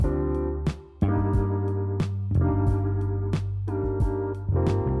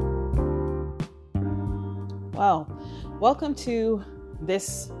Well, welcome to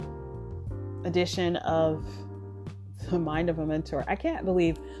this edition of The Mind of a Mentor. I can't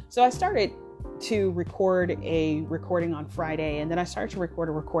believe, so I started to record a recording on Friday, and then I started to record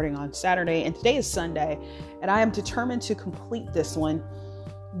a recording on Saturday, and today is Sunday, and I am determined to complete this one.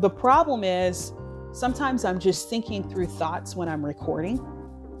 The problem is sometimes I'm just thinking through thoughts when I'm recording,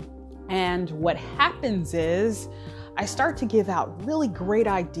 and what happens is I start to give out really great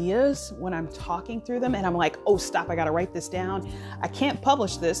ideas when I'm talking through them, and I'm like, oh, stop, I got to write this down. I can't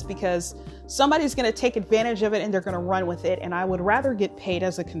publish this because somebody's going to take advantage of it and they're going to run with it. And I would rather get paid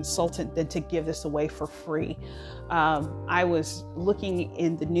as a consultant than to give this away for free. I was looking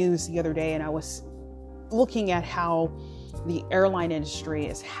in the news the other day, and I was looking at how the airline industry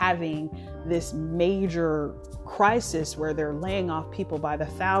is having this major crisis where they're laying off people by the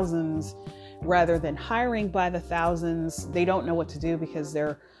thousands rather than hiring by the thousands. They don't know what to do because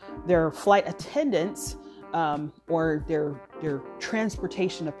their flight attendants or their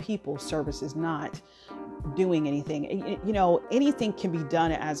transportation of people service is not doing anything. You know, anything can be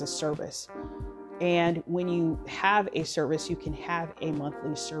done as a service. And when you have a service, you can have a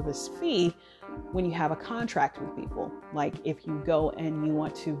monthly service fee when you have a contract with people. Like if you go and you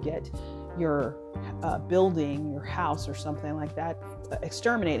want to get your building, your house or something like that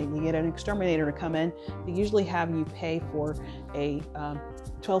exterminating, you get an exterminator to come in. They usually have you pay for a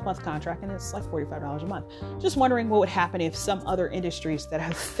 12-month contract, and it's like $45 a month. Just wondering what would happen if some other industries that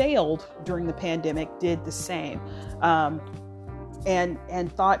have failed during the pandemic did the same,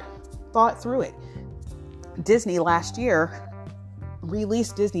 and thought through it. Disney last year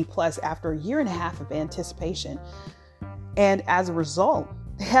released Disney Plus after a year and a half of anticipation. And as a result,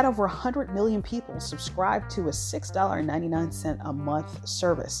 they had over 100 million people subscribe to a $6.99 a month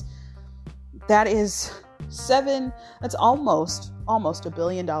service. That is that's almost $1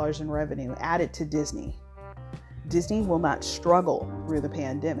 billion in revenue added to Disney. Disney will not struggle through the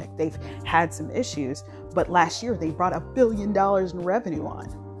pandemic. They've had some issues, but last year they brought $1 billion in revenue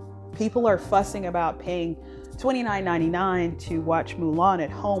on. People are fussing about paying $29.99 to watch Mulan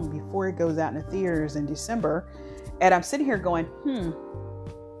at home before it goes out in the theaters in December. And I'm sitting here going,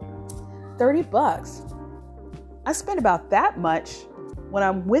 $30. I spend about that much when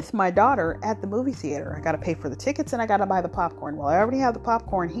I'm with my daughter at the movie theater. I got to pay for the tickets and I got to buy the popcorn. Well, I already have the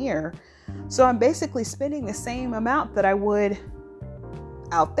popcorn here. So I'm basically spending the same amount that I would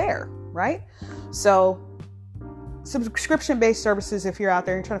out there, right? So subscription-based services, if you're out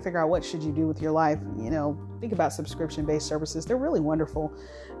there and trying to figure out what should you do with your life, think about subscription-based services. They're really wonderful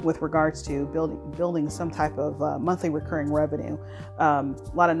with regards to building some type of monthly recurring revenue. A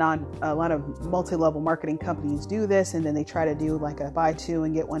lot of multi-level marketing companies do this, and then they try to do like a buy two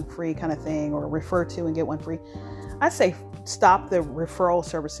and get one free kind of thing, or refer to and get one free. I'd say stop the referral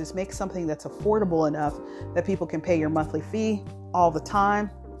services. Make something that's affordable enough that people can pay your monthly fee all the time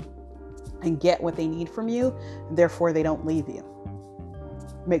and get what they need from you, and therefore they don't leave you.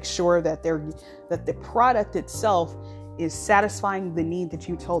 Make sure that the product itself is satisfying the need that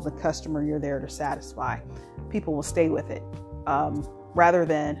you told the customer you're there to satisfy. People will stay with it rather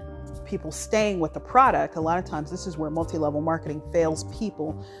than people staying with the product. A lot of times this is where multi-level marketing fails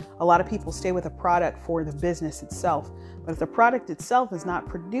people. A lot of people stay with a product for the business itself, but if the product itself is not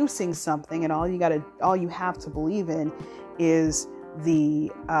producing something, and all you have to believe in is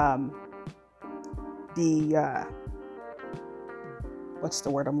what's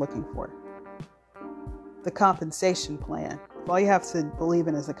the word I'm looking for? The compensation plan. If all you have to believe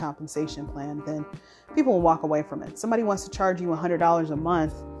in is a compensation plan, then people will walk away from it. Somebody wants to charge you $100 a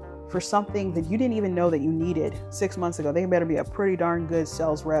month for something that you didn't even know that you needed 6 months ago. They better be a pretty darn good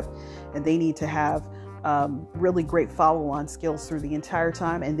sales rep, and they need to have really great follow-on skills through the entire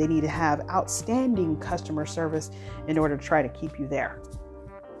time, and they need to have outstanding customer service in order to try to keep you there.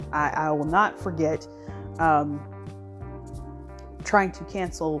 I will not forget trying to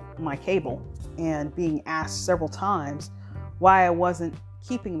cancel my cable and being asked several times why I wasn't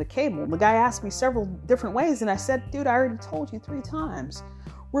keeping the cable. The guy asked me several different ways, and I said, dude, I already told you 3 times.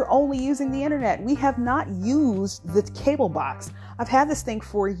 We're only using the internet. We have not used the cable box. I've had this thing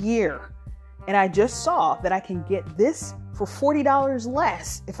for a year, and I just saw that I can get this for $40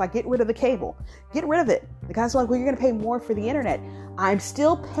 less if I get rid of the cable. Get rid of it. The guy's like, well, you're going to pay more for the internet. I'm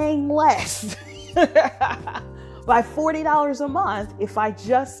still paying less by $40 a month if I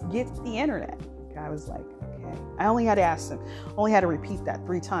just get the internet. The guy was like, okay. I only had to ask him, only had to repeat that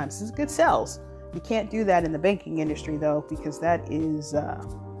 3 times. This is good sales. You can't do that in the banking industry though, because that is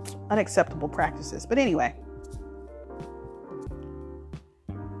unacceptable practices. But anyway,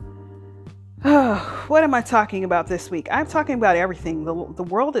 What am I talking about this week? I'm talking about everything. The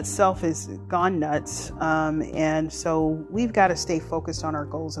world itself has gone nuts. And so we've got to stay focused on our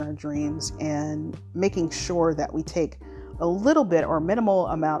goals and our dreams and making sure that we take a little bit or minimal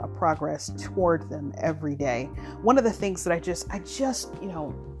amount of progress toward them every day. One of the things that I just,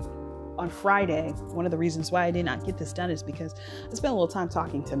 on Friday, one of the reasons why I did not get this done is because I spent a little time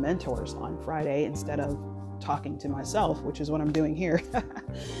talking to mentors on Friday instead of talking to myself, which is what I'm doing here.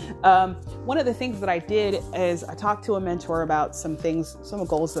 One of the things that I did is I talked to a mentor about some things, some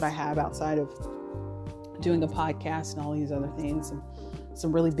goals that I have outside of doing a podcast and all these other things, and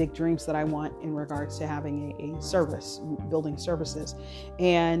some really big dreams that I want in regards to having a service, building services.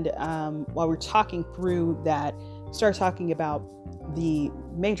 And while we're talking through that, started talking about the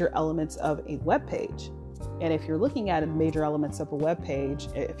major elements of a web page. And if you're looking at major elements of a web page,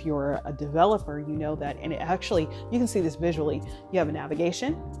 if you're a developer, you know that, and you can see this visually. You have a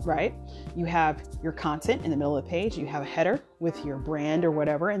navigation, right? You have your content in the middle of the page. You have a header with your brand or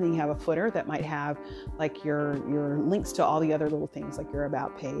whatever, and then you have a footer that might have like your links to all the other little things, like your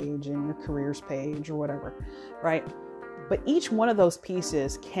about page and your careers page or whatever, right? But each one of those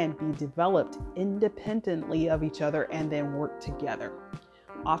pieces can be developed independently of each other and then work together.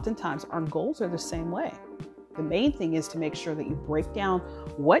 Oftentimes, our goals are the same way. The main thing is to make sure that you break down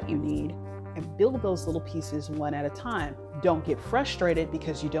what you need and build those little pieces one at a time. Don't get frustrated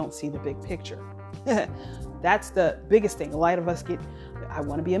because you don't see the big picture. That's the biggest thing. A lot of us I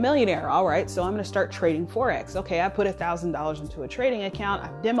want to be a millionaire. All right, so I'm going to start trading Forex. Okay, I put $1,000 into a trading account.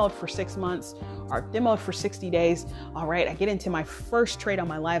 I've demoed for 6 months or demoed for 60 days. All right, I get into my first trade on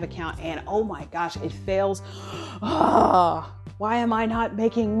my live account and oh my gosh, it fails. Why am I not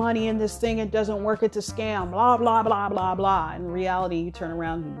making money in this thing? It doesn't work. It's a scam, blah, blah, blah, blah, blah. In reality, you turn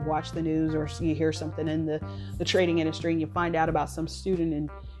around and watch the news or you hear something in the trading industry and you find out about some student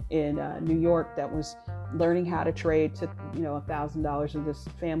in New York that was learning how to trade, took $1,000 of this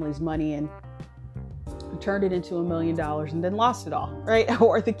family's money and turned it into $1 million and then lost it all, right?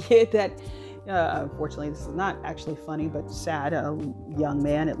 Or the kid that unfortunately, this is not actually funny, but sad. A young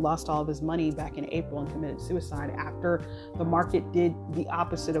man had lost all of his money back in April and committed suicide after the market did the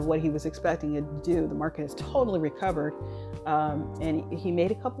opposite of what he was expecting it to do. The market has totally recovered. And he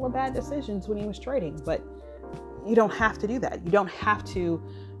made a couple of bad decisions when he was trading, but you don't have to do that. You don't have to.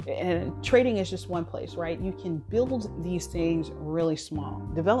 And trading is just one place, right? You can build these things really small.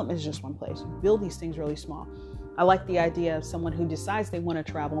 Development is just one place. You build these things really small. I like the idea of someone who decides they want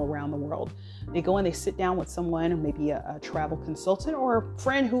to travel around the world. They go and they sit down with someone, maybe a travel consultant or a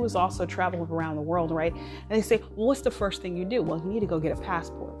friend who is also traveling around the world, right? And they say, well, what's the first thing you do? Well, you need to go get a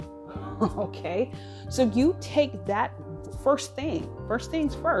passport. Okay. So you take that first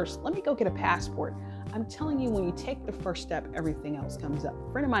things first. Let me go get a passport. I'm telling you, when you take the first step, everything else comes up.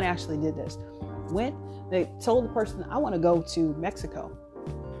 A friend of mine actually did this. They told the person, I want to go to Mexico.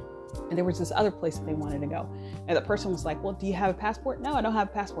 And there was this other place that they wanted to go. And the person was like, well, do you have a passport? No, I don't have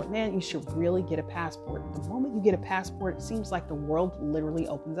a passport. Man, you should really get a passport. The moment you get a passport, it seems like the world literally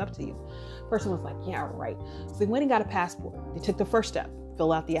opens up to you. The person was like, yeah, right. So they went and got a passport. They took the first step,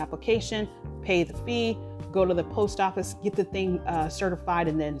 fill out the application, pay the fee, go to the post office, get the thing certified,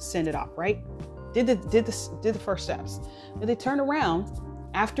 and then send it off, right? Did the first steps. Then they turned around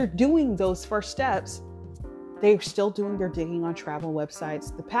after doing those first steps. They're still doing their digging on travel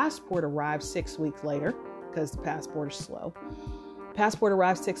websites. The passport arrives 6 weeks later because the passport is slow. Passport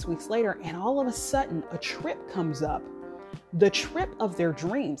arrives 6 weeks later, and all of a sudden a trip comes up. The trip of their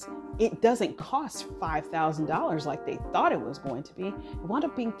dreams. It doesn't cost $5,000 like they thought it was going to be. It wound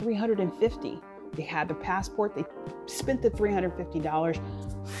up being $350. They had the passport. They spent the $350,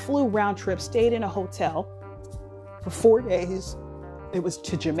 flew round trip, stayed in a hotel for 4 days. It was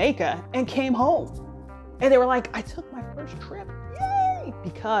to Jamaica and came home. And they were like, I took my first trip, yay!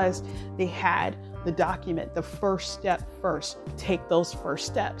 Because they had the document, the first step first. Take those first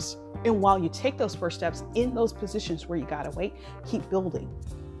steps. And while you take those first steps in those positions where you gotta wait, keep building,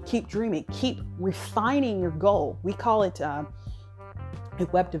 keep dreaming, keep refining your goal. We call it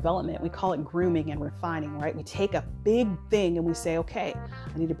web development. We call it grooming and refining, right? We take a big thing and we say, okay,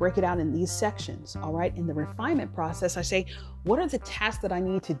 I need to break it out in these sections. All right. In the refinement process, I say, what are the tasks that I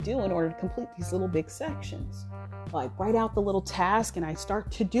need to do in order to complete these little big sections? Like write out the little task and I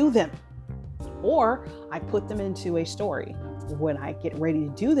start to do them. Or I put them into a story. When I get ready to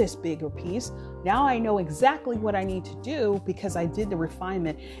do this bigger piece, now I know exactly what I need to do because I did the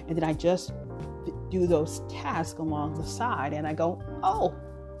refinement, and then I just do those tasks along the side and I go, oh,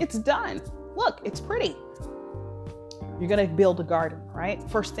 it's done. Look, it's pretty. You're going to build a garden, right?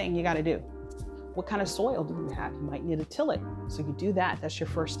 First thing you got to do, What kind of soil do you have? You might need to till it. So you do that. That's your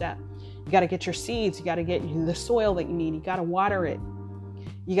first step. You got to get your seeds. You got to get the soil that you need. You got to water it.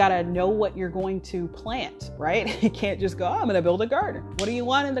 You got to know what you're going to plant, right? You can't just go, I'm going to build a garden. What do you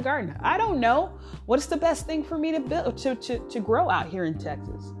want in the garden? I don't know. What's the best thing for me to build, to grow out here in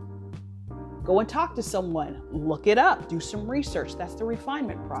Texas? Go and talk to someone, look it up, do some research. That's the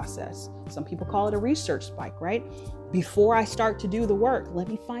refinement process. Some people call it a research spike, right? Before I start to do the work, let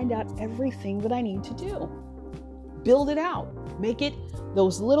me find out everything that I need to do. Build it out. Make it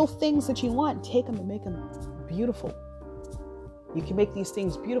those little things that you want, take them and make them beautiful. You can make these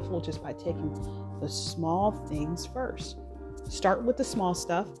things beautiful just by taking the small things first. Start with the small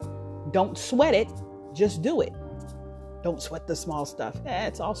stuff. Don't sweat it, just do it. Don't sweat the small stuff.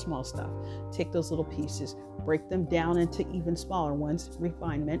 It's all small stuff. Take those little pieces, break them down into even smaller ones,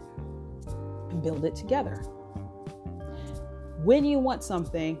 refinement, and build it together. When you want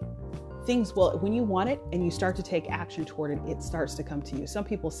something, when you want it and you start to take action toward it, it starts to come to you. Some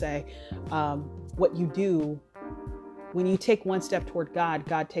people say what you do, when you take one step toward God,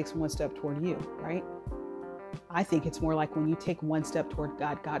 God takes one step toward you, right? I think it's more like when you take one step toward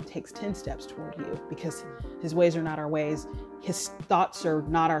God, God takes 10 steps toward you, because his ways are not our ways. His thoughts are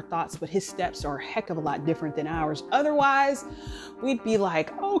not our thoughts, but his steps are a heck of a lot different than ours. Otherwise, we'd be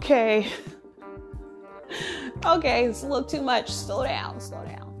like, okay, it's a little too much. Slow down.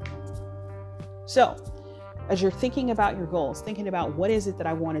 So as you're thinking about your goals, thinking about what is it that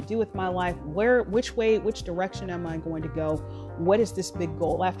I want to do with my life, which direction am I going to go? What is this big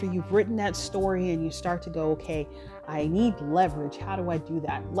goal? After you've written that story and you start to go, okay, I need leverage. How do I do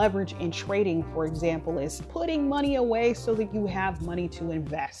that? Leverage in trading, for example, is putting money away so that you have money to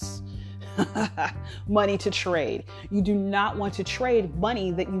invest. Money to trade. You do not want to trade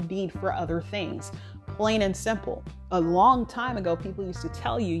money that you need for other things. Plain and simple. A long time ago, people used to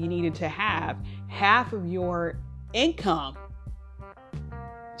tell you needed to have half of your income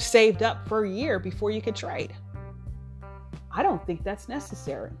saved up for a year before you could trade. I don't think that's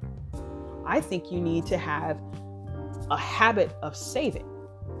necessary. I think you need to have a habit of saving,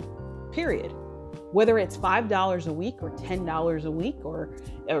 period. Whether it's $5 a week or $10 a week, or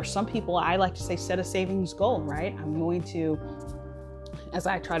some people, I like to say, set a savings goal, right? I'm going to, as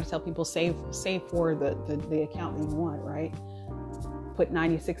I try to tell people, save for the account that you want, right? Put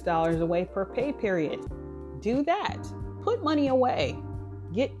 $96 away per pay period. Do that. Put money away.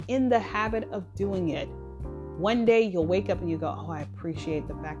 Get in the habit of doing it. One day you'll wake up and you go, oh, I appreciate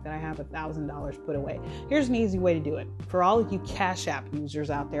the fact that I have $1,000 put away. Here's an easy way to do it. For all of you Cash App users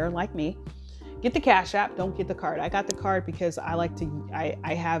out there like me, get the Cash App, don't get the card. I got the card because I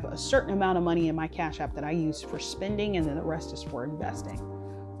have a certain amount of money in my Cash App that I use for spending, and then the rest is for investing.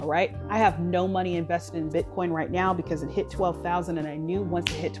 All right. I have no money invested in Bitcoin right now because it hit 12,000, and I knew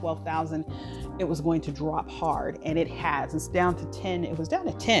once it hit 12,000, it was going to drop hard, and it has. It's down to 10. It was down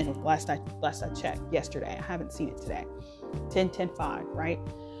to 10 last I checked yesterday. I haven't seen it today. 10.5, right?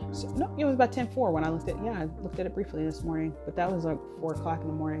 So no, it was about 10.4 when I looked at it briefly this morning, but that was like 4 o'clock in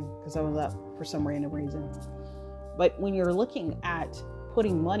the morning because I was up for some random reason. But when you're looking at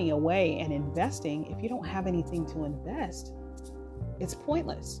putting money away and investing, if you don't have anything to invest, it's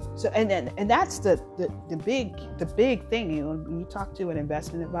pointless. So, and that's the big thing. You know, when you talk to an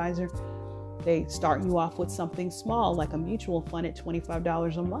investment advisor, they start you off with something small, like a mutual fund at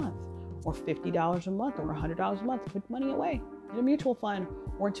 $25 a month, or $50 a month, or $100 a month. Put money away in a mutual fund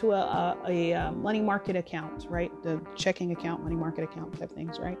or into a money market account, right? The checking account, money market account type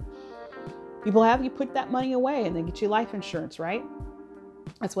things, right? People have you put that money away and they get you life insurance, right?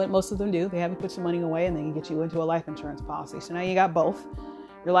 That's what most of them do. They have you put some money away and then get you into a life insurance policy. So now you got both.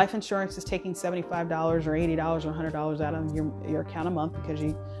 Your life insurance is taking $75 or $80 or $100 out of your account a month, because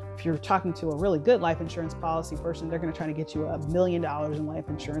if you're talking to a really good life insurance policy person, they're going to try to get you $1 million in life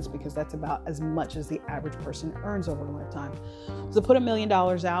insurance, because that's about as much as the average person earns over a lifetime. So put $1 million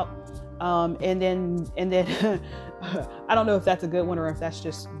out. And then I don't know if that's a good one or if that's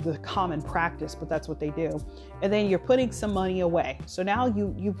just the common practice, but that's what they do. And then you're putting some money away. So now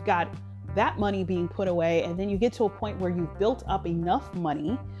you've got that money being put away, and then you get to a point where you've built up enough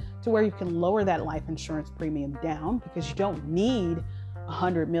money to where you can lower that life insurance premium down, because you don't need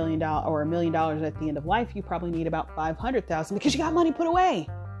 $100 million or $1 million at the end of life. You probably need about $500,000 because you got money put away.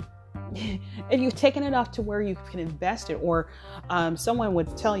 And you've taken it off to where you can invest it. Or someone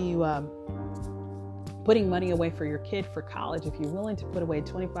would tell you putting money away for your kid for college. If you're willing to put away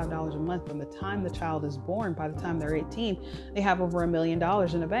 $25 a month from the time the child is born, by the time they're 18, they have over $1 million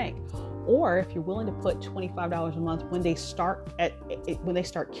in the bank. Or if you're willing to put $25 a month when they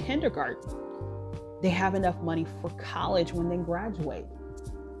start kindergarten, they have enough money for college when they graduate.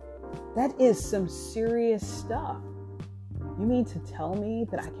 That is some serious stuff. You mean to tell me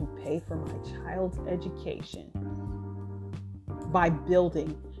that I can pay for my child's education by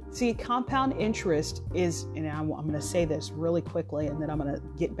building? See, compound interest is, and I'm going to say this really quickly, and then I'm going to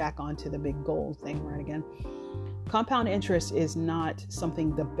get back onto the big goal thing right again. Compound interest is not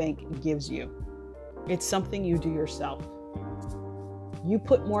something the bank gives you. It's something you do yourself. You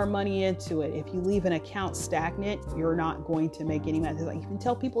put more money into it. If you leave an account stagnant, you're not going to make any money. You can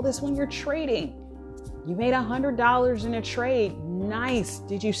tell people this when you're trading. You made $100 in a trade. Nice.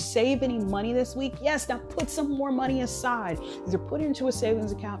 Did you save any money this week? Yes. Now put some more money aside. Either put it into a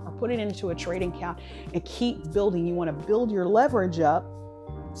savings account or put it into a trading account and keep building. You want to build your leverage up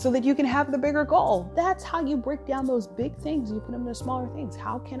so that you can have the bigger goal. That's how you break down those big things. You put them into smaller things.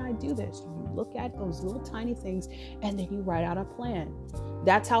 How can I do this? You look at those little tiny things and then you write out a plan.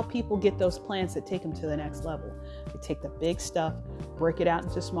 That's how people get those plans that take them to the next level. They take the big stuff, break it out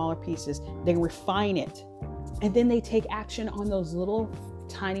into smaller pieces, they refine it, and then they take action on those little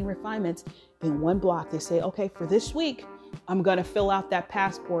tiny refinements in one block. They say, okay, for this week, I'm going to fill out that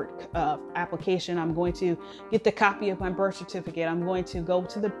passport application. I'm going to get the copy of my birth certificate. I'm going to go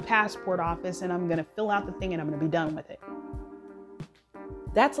to the passport office and I'm going to fill out the thing and I'm going to be done with it.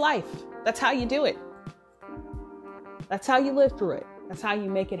 That's life. That's how you do it. That's how you live through it. That's how you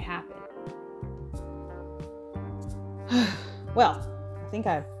make it happen. Well, I think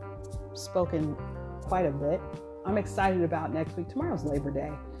I've spoken quite a bit. I'm excited about next week. Tomorrow's Labor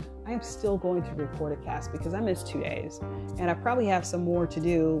Day. I am still going to record a cast because I missed 2 days, and I probably have some more to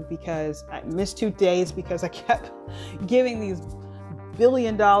do because I missed 2 days because I kept giving these $1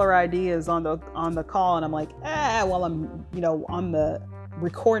 billion ideas on the call, and I'm like, while I'm on the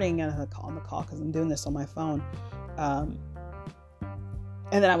recording and on the call because I'm doing this on my phone, and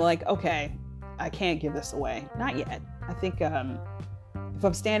then I'm like, okay, I can't give this away, not yet. I think if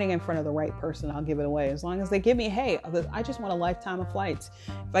I'm standing in front of the right person, I'll give it away. As long as they give me, hey, I just want a lifetime of flights.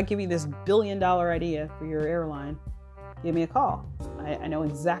 If I give you this $1 billion idea for your airline, give me a call. I know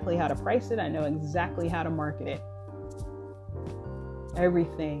exactly how to price it. I know exactly how to market it.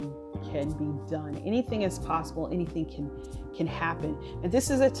 Everything can be done. Anything is possible. Anything can happen. And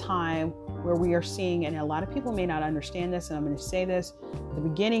this is a time where we are seeing, and a lot of people may not understand this, and I'm going to say this, at the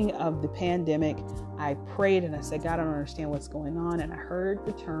beginning of the pandemic, I prayed and I said, God, I don't understand what's going on. And I heard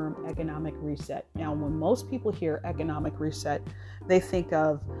the term economic reset. Now, when most people hear economic reset, they think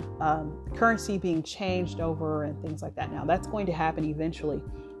of currency being changed over and things like that. Now, that's going to happen eventually.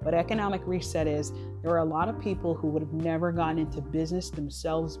 But economic reset is, there are a lot of people who would have never gone into business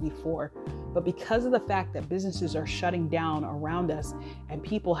themselves before. But because of the fact that businesses are shutting down around us and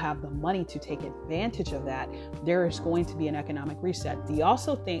people have the money to take advantage of that, there is going to be an economic reset. The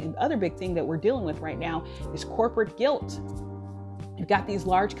other big thing that we're dealing with right now is corporate guilt. You've got these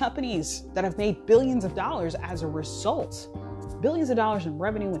large companies that have made billions of dollars as a result, billions of dollars in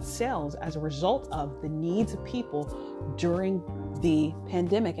revenue and sales as a result of the needs of people during the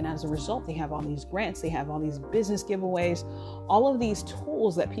pandemic. And as a result, they have all these grants, they have all these business giveaways, all of these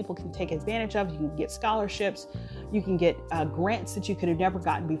tools that people can take advantage of. You can get scholarships, you can get grants that you could have never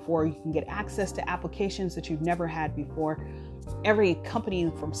gotten before, you can get access to applications that you've never had before. Every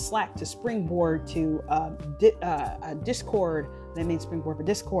company from Slack to Springboard to Discord, that means Springboard for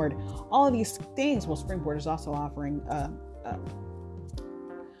Discord, all of these things. Well, Springboard is also offering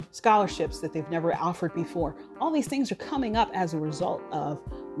scholarships that they've never offered before. All these things are coming up as a result of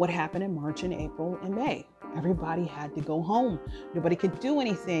what happened in March and April and May. Everybody had to go home. Nobody could do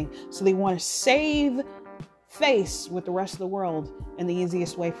anything. So they want to save face with the rest of the world. And the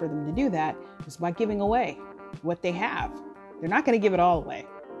easiest way for them to do that is by giving away what they have. They're not going to give it all away.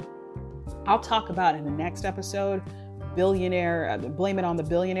 I'll talk about in the next episode, blame it on the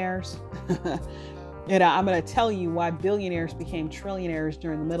billionaires. And I'm going to tell you why billionaires became trillionaires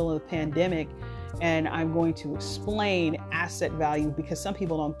during the middle of the pandemic. And I'm going to explain asset value because some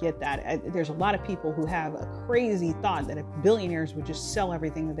people don't get that. There's a lot of people who have a crazy thought that if billionaires would just sell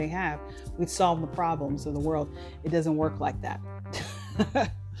everything that they have, we'd solve the problems of the world. It doesn't work like that.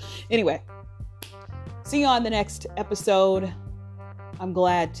 Anyway, see you on the next episode. I'm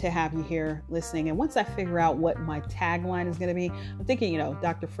glad to have you here listening. And once I figure out what my tagline is going to be, I'm thinking,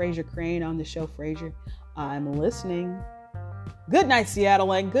 Dr. Frasier Crane on the show Frasier, I'm listening. Good night,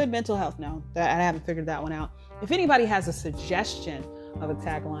 Seattle, and good mental health. No, I haven't figured that one out. If anybody has a suggestion of a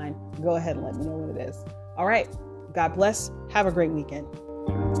tagline, go ahead and let me know what it is. All right. God bless. Have a great weekend.